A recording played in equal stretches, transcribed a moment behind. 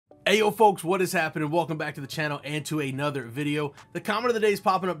Hey yo folks, what is happening? Welcome back to the channel and to another video. The comment of the day is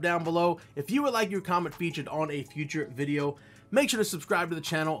popping up down below. If you would like your comment featured on a future video, make sure to subscribe to the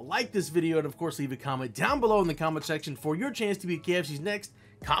channel, like this video, and of course leave a comment down below in the comment section for your chance to be KFC's next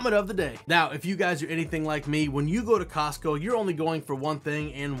comment of the day. Now, if you guys are anything like me, when you go to Costco, you're only going for one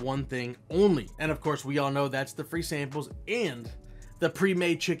thing and one thing only. And of course, we all know that's the free samples and the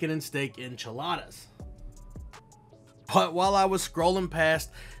pre-made chicken and steak enchiladas. But while I was scrolling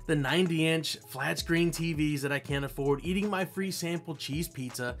past the 90-inch flat screen TVs that I can't afford, eating my free sample cheese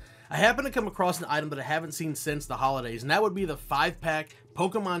pizza, I happened to come across an item that I haven't seen since the holidays, and that would be the 5-pack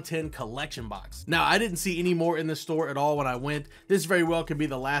Pokemon 10 collection box. Now, I didn't see any more in the store at all when I went. This very well could be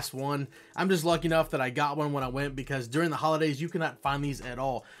the last one. I'm just lucky enough that I got one when I went, because during the holidays, you cannot find these at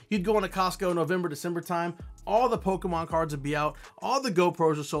all. You'd go into Costco November, December time, all the Pokemon cards would be out, all the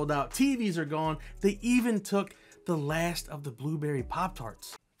GoPros are sold out, TVs are gone. They even took the last of the blueberry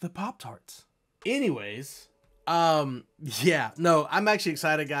Pop-Tarts. The Pop-Tarts. Anyways, yeah, no, I'm actually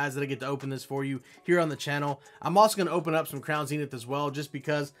excited, guys, that I get to open this for you here on the channel. I'm also going to open up some Crown Zenith as well, just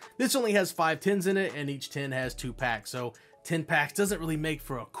because this only has 5 tins in it, and each tin has 2 packs. So 10 packs doesn't really make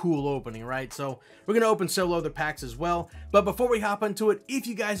for a cool opening, right? So we're going to open several other packs as well. But before we hop into it, if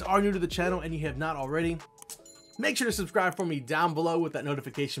you guys are new to the channel and you have not already, make sure to subscribe for me down below with that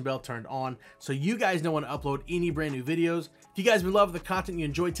notification bell turned on so you guys know when to upload any brand new videos. If you guys love the content you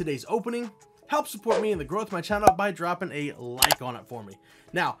enjoyed today's opening, help support me in the growth of my channel by dropping a like on it for me.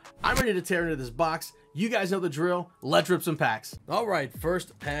 Now, I'm ready to tear into this box. You guys know the drill. Let's rip some packs. All right,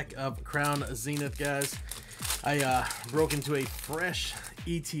 first pack of Crown Zenith, guys. I broke into a fresh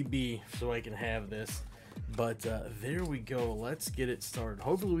ETB so I can have this. But there we go. Let's get it started.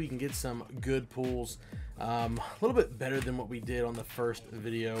 Hopefully we can get some good pulls. A little bit better than what we did on the first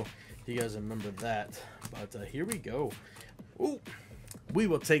video, if you guys remember that. But here we go. Ooh, we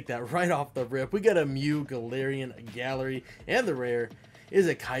will take that right off the rip. We got a Mew Galarian Gallery, and the rare is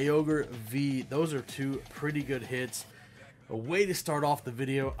a Kyogre V. Those are two pretty good hits. A way to start off the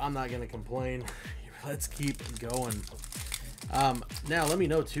video. I'm not going to complain. Let's keep going. Now let me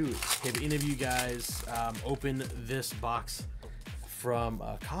know too, have any of you guys opened this box from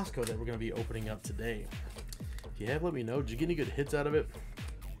Costco that we're going to be opening up today? If you have, let me know. Did you get any good hits out of it?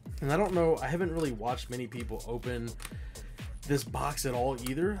 And I don't know, I haven't really watched many people open this box at all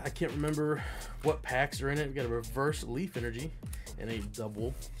either. I can't remember what packs are in it. We got a reverse Leaf Energy and a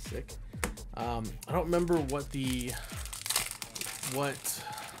double sick. I don't remember what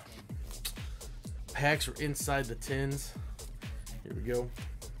packs are inside the tins. Here we go.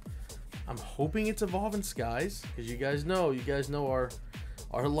 I'm hoping it's Evolving Skies, because you guys know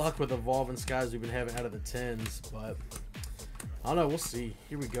our luck with Evolving Skies we've been having out of the tins, but I don't know, we'll see.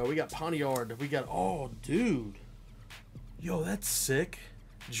 Here we go. We got Ponyard. We got, oh dude, yo, that's sick.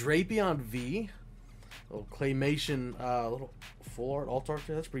 Drapion V, little claymation, little full art alt art.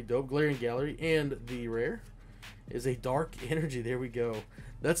 That's pretty dope. Galarian Gallery, and the rare is a Dark Energy. There we go.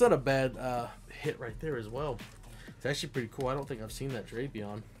 That's not a bad hit right there as well. It's actually pretty cool. I don't think I've seen that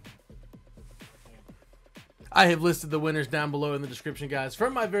Drapion. I have listed the winners down below in the description, guys,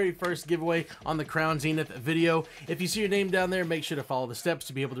 from my very first giveaway on the Crown Zenith video. If you see your name down there, make sure to follow the steps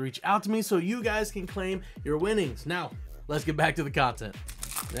to be able to reach out to me so you guys can claim your winnings. Now, let's get back to the content.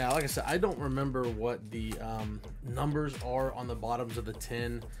 Now, like I said, I don't remember what the numbers are on the bottoms of the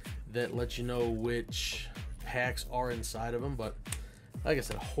tin that let you know which packs are inside of them, but like I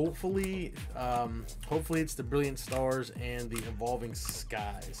said, hopefully it's the Brilliant Stars and the Evolving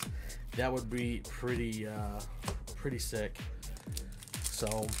Skies. That would be pretty sick.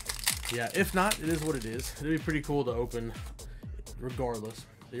 So yeah, if not, it is what it is. It'd be pretty cool to open regardless.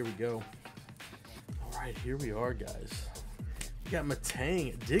 There we go. All right, here we are, guys. We got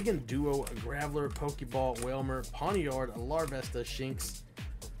Matang, Diggin Duo, Graveler, Pokeball, Whalmer, Ponyard, Larvesta, Shinx.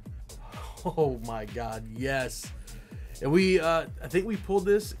 Oh my god, yes. And we, I think we pulled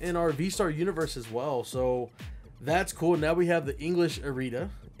this in our V-Star universe as well, so that's cool. Now we have the English Arita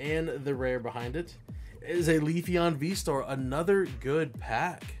and the rare behind it. It is a Leafeon V-Star, another good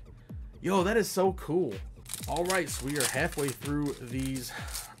pack. Yo, that is so cool. All right, so we are halfway through these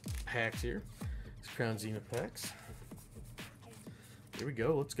packs here. These Crown Zenith packs. Here we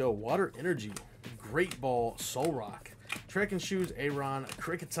go, let's go. Water Energy, Great Ball, Solrock, Trekking Shoes, Aron,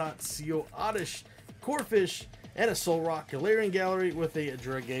 Kricketot, Seal, Oddish, Corphish, and a Solrock Galarian Gallery with a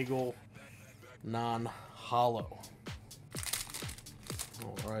Dragagle non-hollow.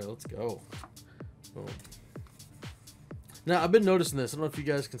 Alright, let's go. Boom. Now, I've been noticing this. I don't know if you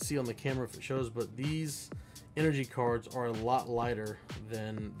guys can see on the camera if it shows, but these energy cards are a lot lighter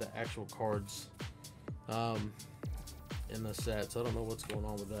than the actual cards in the set, so I don't know what's going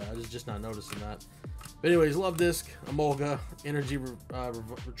on with that. I was just not noticing that. But anyways, Love Disc, Emolga, Energy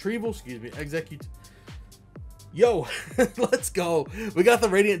Retrieval, excuse me, Execute. Yo, let's go. We got the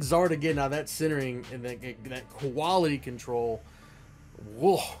Radiant Zard again. Now that centering and that quality control.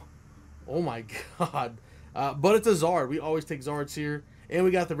 Whoa. Oh my god. But it's a Zard. We always take Zards here. And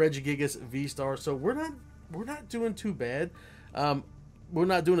we got the Regigigas V-Star. So we're not doing too bad. We're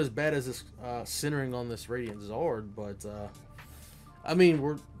not doing as bad as this centering on this Radiant Zard, but I mean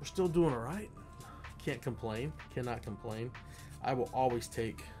we're still doing alright. Can't complain. Cannot complain. I will always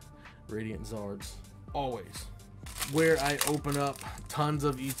take Radiant Zards. Always. Where I open up tons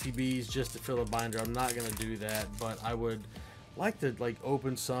of ETBs just to fill a binder. I'm not gonna do that, but I would like to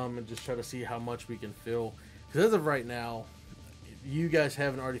open some and just try to see how much we can fill. Because as of right now, if you guys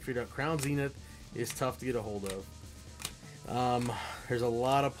haven't already figured out, Crown Zenith is tough to get a hold of. There's a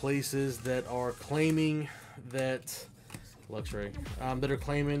lot of places that are claiming that Luxray, that are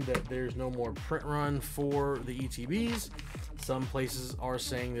claiming that there's no more print run for the ETBs. Some places are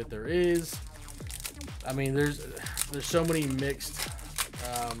saying that there is. I mean, there's so many mixed,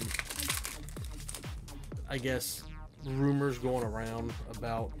 I guess, rumors going around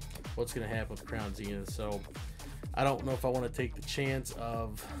about what's going to happen with Crown Zenith. So I don't know if I want to take the chance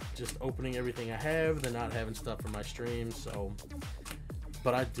of just opening everything I have, then not having stuff for my streams. So,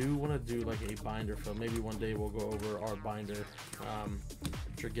 but I do want to do like a binder fill. Maybe one day we'll go over our binder.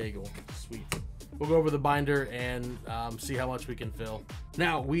 Tregagle, sweet. We'll go over the binder and see how much we can fill.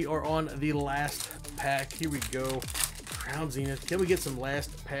 Now we are on the last pack. Here we go. Crown Zenith. Can we get some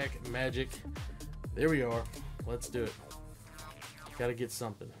last pack magic? There we are. Let's do it. Gotta get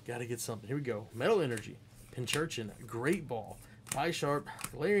something. Gotta get something. Here we go. Metal Energy, Pincurchin, Great Ball, Bisharp,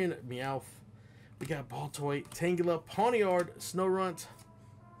 Galarian Meowth. We got Baltoy, Tangela, Pawniard, Snorunt.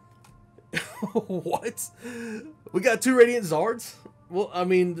 What? We got 2 Radiant Zards? Well, I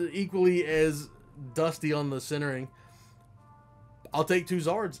mean, equally as dusty on the centering. I'll take 2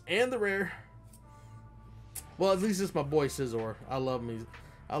 Zards and the rare. Well, at least it's my boy Scizor. I love me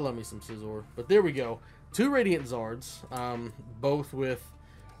some Scizor. But there we go. 2 Radiant Zards, both with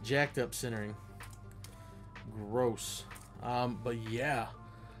jacked up centering. Gross. But yeah.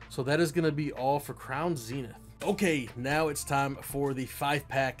 So that is going to be all for Crown Zenith. Okay, now it's time for the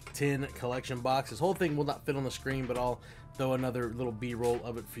 5-pack 10 collection box. This whole thing will not fit on the screen, but I'll throw another little B-roll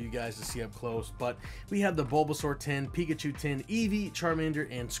of it for you guys to see up close. But we have the Bulbasaur 10, Pikachu 10, Eevee, Charmander,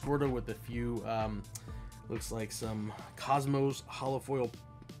 and Squirtle with a few, looks like some Cosmos holofoil.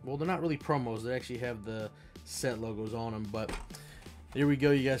 Well, they're not really promos. They actually have the set logos on them. But there we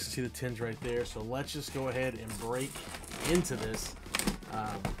go. You guys can see the 10s right there. So let's just go ahead and break into this.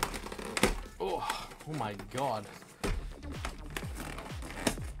 Oh my god.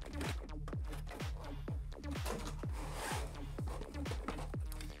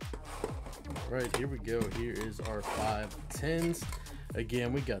 Alright, here we go. Here is our 5 10s.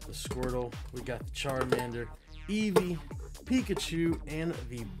 Again, we got the Squirtle, we got the Charmander, Eevee, Pikachu, and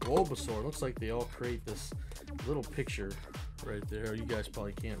the Bulbasaur. Looks like they all create this little picture right there. You guys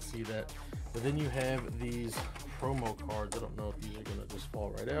probably can't see that. But then you have these promo cards. I don't know if these are going to just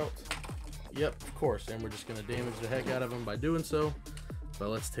fall right out. Yep, of course. And we're just going to damage the heck out of them by doing so. But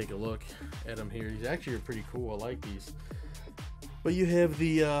let's take a look at them here. These actually are pretty cool. I like these. But you have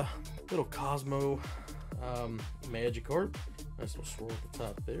the little Cosmo Magikarp. Nice little swirl at the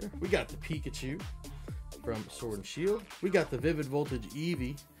top there. We got the Pikachu from Sword and Shield. We got the Vivid Voltage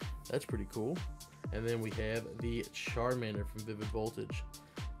Eevee. That's pretty cool. And then we have the Charmander from Vivid Voltage.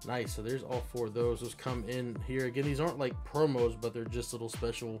 Nice. So there's all 4 of those. Those come in here. Again, these aren't like promos, but they're just little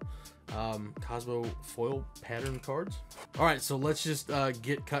special Cosmo foil pattern cards. All right, so let's just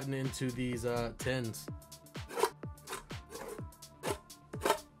get cutting into these 10s.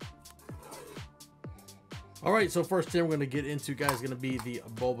 All right, so first 10 we're going to get into, guys, going to be the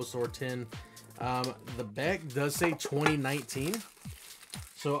Bulbasaur 10. The back does say 2019,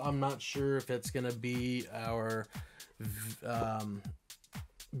 so I'm not sure if that's going to be our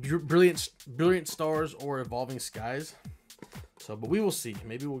Brilliant Stars or Evolving Skies. So, but we will see.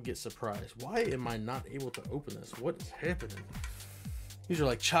 Maybe we'll get surprised. Why am I not able to open this? What is happening? These are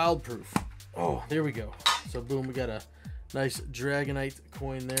like child-proof. Oh, there we go. So, boom, we got a nice Dragonite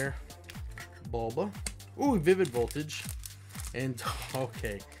coin there. Bulba. Ooh, Vivid Voltage. And,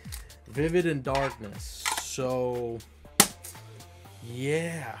 okay. Vivid and Darkness. So,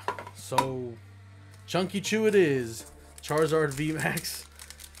 yeah. So, Chunky Chew it is. Charizard VMAX.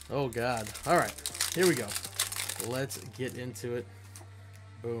 Oh, God. All right. Here we go. Let's get into it.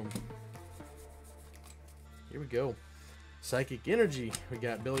 Boom. Here we go. Psychic Energy. We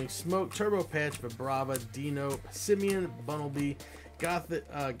got Building Smoke, Turbo Patch, Vibrava, Dino, Simeon, Bunnelby, Gothita,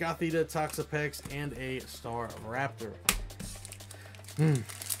 Toxapex, and a Star Raptor.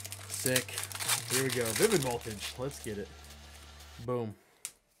 Sick. Here we go. Vivid Voltage. Let's get it. Boom.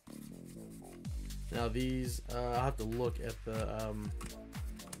 Now these, I'll have to look at the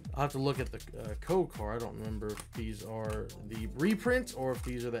code card. I don't remember if these are the reprint or if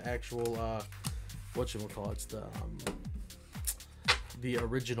these are the actual whatchamacallits, the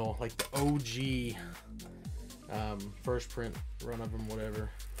original, like the OG first print run of them, whatever.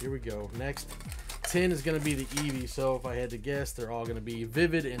 Here we go. Next 10 is going to be the Eevee, so if I had to guess, they're all going to be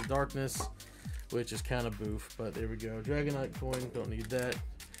Vivid and Darkness, which is kind of boof, but there we go. Dragonite coin, don't need that.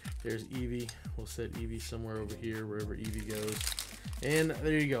 There's Eevee. We'll set Eevee somewhere over here, wherever Eevee goes. And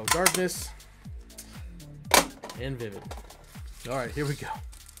there you go. Darkness and Vivid. All right, here we go.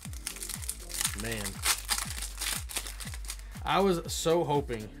 Man. I was so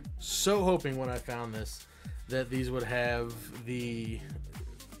hoping when I found this that these would have the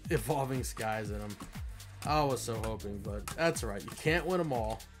Evolving Skies in them. I was so hoping, but that's all right. You can't win them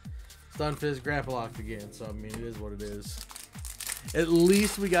all. Stunfisk, Grapplocked again, so I mean, it is what it is. At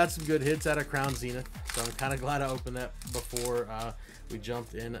least we got some good hits out of Crown Zenith, so I'm kind of glad I opened that before we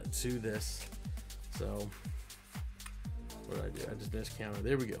jumped into this. So, what did I do? I just miscounted.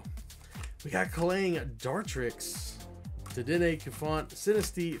 There we go. We got Kalang, Dartrix, Dedenne, Cufant,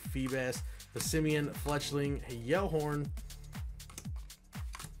 Sinistea, Feebas, the Simeon, Fletchling, Yellhorn,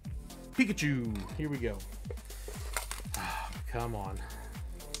 Pikachu. Here we go. Come on.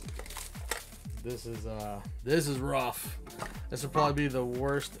 This is rough. This will probably be the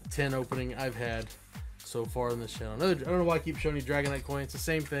worst 10 opening I've had so far on this channel. I don't know why I keep showing you Dragonite coin. It's the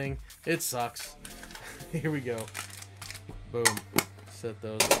same thing. It sucks. Here we go. Boom. Set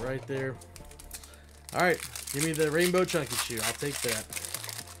those right there. All right. Give me the Rainbow Chunky Chew. I'll take that.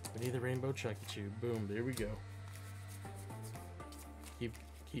 We need the Rainbow Chunky Chew. Boom. There we go.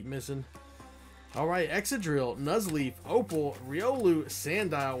 Keep missing. All right. Exadrill, Nuzleaf, Opal, Riolu,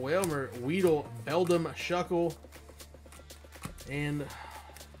 Sandile, Wailmer, Weedle, Beldum, Shuckle, and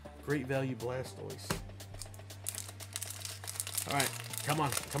Great Value Blastoise. All right, come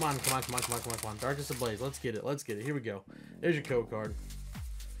on. Darkness Ablaze. Let's get it. Here we go. There's your code card.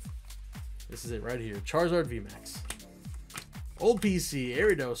 This is it right here. Charizard VMAX. Old PC,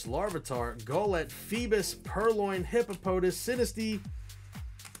 Ariados, Larvitar, Golett, Phoebus, Purloin, Hippopotas, Sinistea,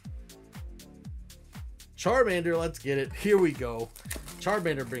 Charmander. Let's get it. Here we go.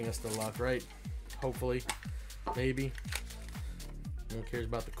 Charmander bring us the luck, right? Hopefully. Maybe. No one cares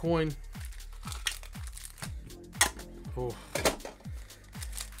about the coin. Oh.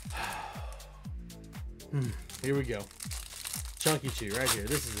 Here we go. Chunky Chew right here.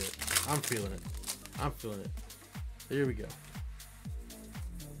 This is it. I'm feeling it. Here we go.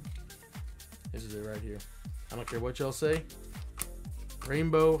 This is it right here. I don't care what y'all say.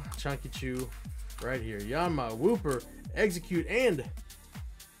 Rainbow Chunky Chew right here. Yanma, Wooper, Execute, and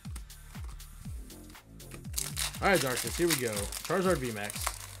all right, Darkness. Here we go. Charizard VMAX.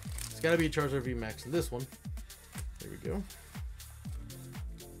 It's got to be a Charizard VMAX in this one. There we go.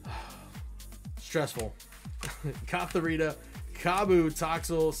 Stressful. Copthorita, Kabu,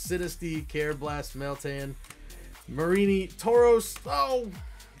 Toxel, Sinistea, Carablast, Meltan, Marini, Tauros. Oh,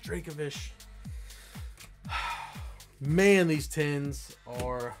 Dracovish. Man, these 10s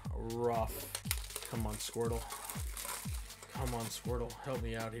are rough. Come on, Squirtle. Come on, Squirtle. Help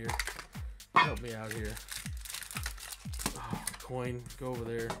me out here. Oh, coin. Go over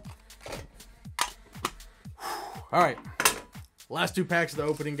there. All right. Last 2 packs of the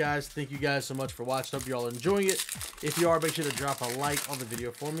opening, guys. Thank you guys so much for watching. Hope you're all enjoying it. If you are, make sure to drop a like on the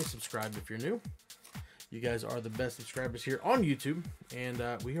video for me. Subscribe if you're new. You guys are the best subscribers here on YouTube. And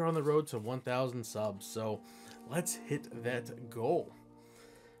we are on the road to 1,000 subs. So let's hit that goal.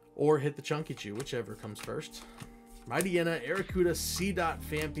 Or hit the Chunky Chew, whichever comes first. Mightyena, Arrokuda, C-Dot,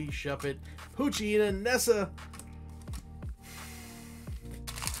 Phampi, Shuppet, Poochyena, Nessa.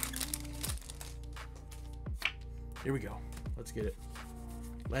 Here we go. Let's get it.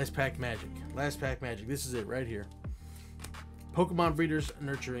 Last pack magic. This is it right here. Pokemon Breeders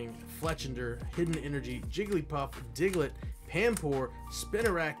Nurturing, Fletchinder, Hidden Energy, Jigglypuff, Diglett, Pampor,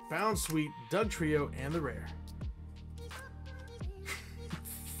 Spinarak, Bounsweet, Dugtrio, and the rare.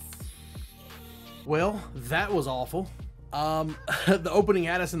 Well, that was awful. The opening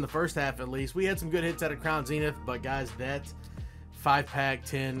had us in the first half at least. We had some good hits out of Crown Zenith, but guys, that 5-pack,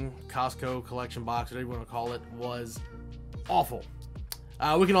 10 Costco collection box, whatever you want to call it, was awful.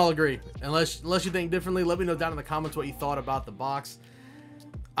 We can all agree. Unless you think differently, let me know down in the comments what you thought about the box.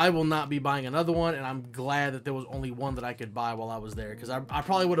 I will not be buying another one, and I'm glad that there was only one that I could buy while I was there, because I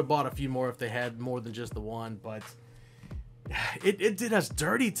probably would have bought a few more if they had more than just the one. But it did us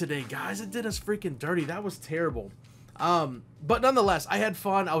dirty today, guys. It did us freaking dirty. That was terrible. But nonetheless, I had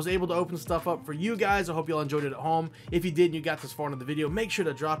fun. I was able to open stuff up for you guys. I hope y'all enjoyed it at home. If you did and you got this far into the video, make sure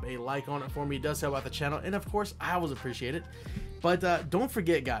to drop a like on it for me. It does help out the channel, and of course, I always appreciate it. But don't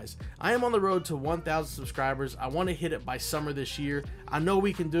forget, guys, I am on the road to 1,000 subscribers. I want to hit it by summer this year. I know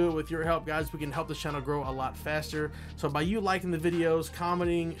we can do it with your help, guys. We can help this channel grow a lot faster. So by you liking the videos,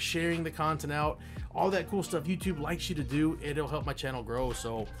 commenting, sharing the content out, all that cool stuff YouTube likes you to do, it'll help my channel grow.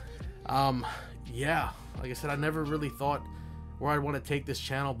 So yeah, like I said, I never really thought where I'd want to take this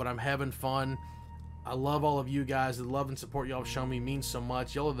channel, but I'm having fun. I love all of you guys. The love and support y'all have shown me means so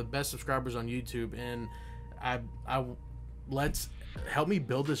much. Y'all are the best subscribers on YouTube, and let's help me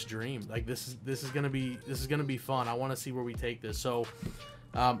build this dream. Like this is gonna be fun. I want to see where we take this. So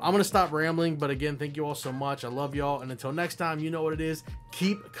I'm gonna stop rambling, but again, thank you all so much. I love y'all, and until next time, you know what it is.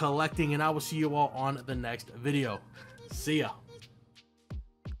 Keep collecting, and I will see you all on the next video. See ya.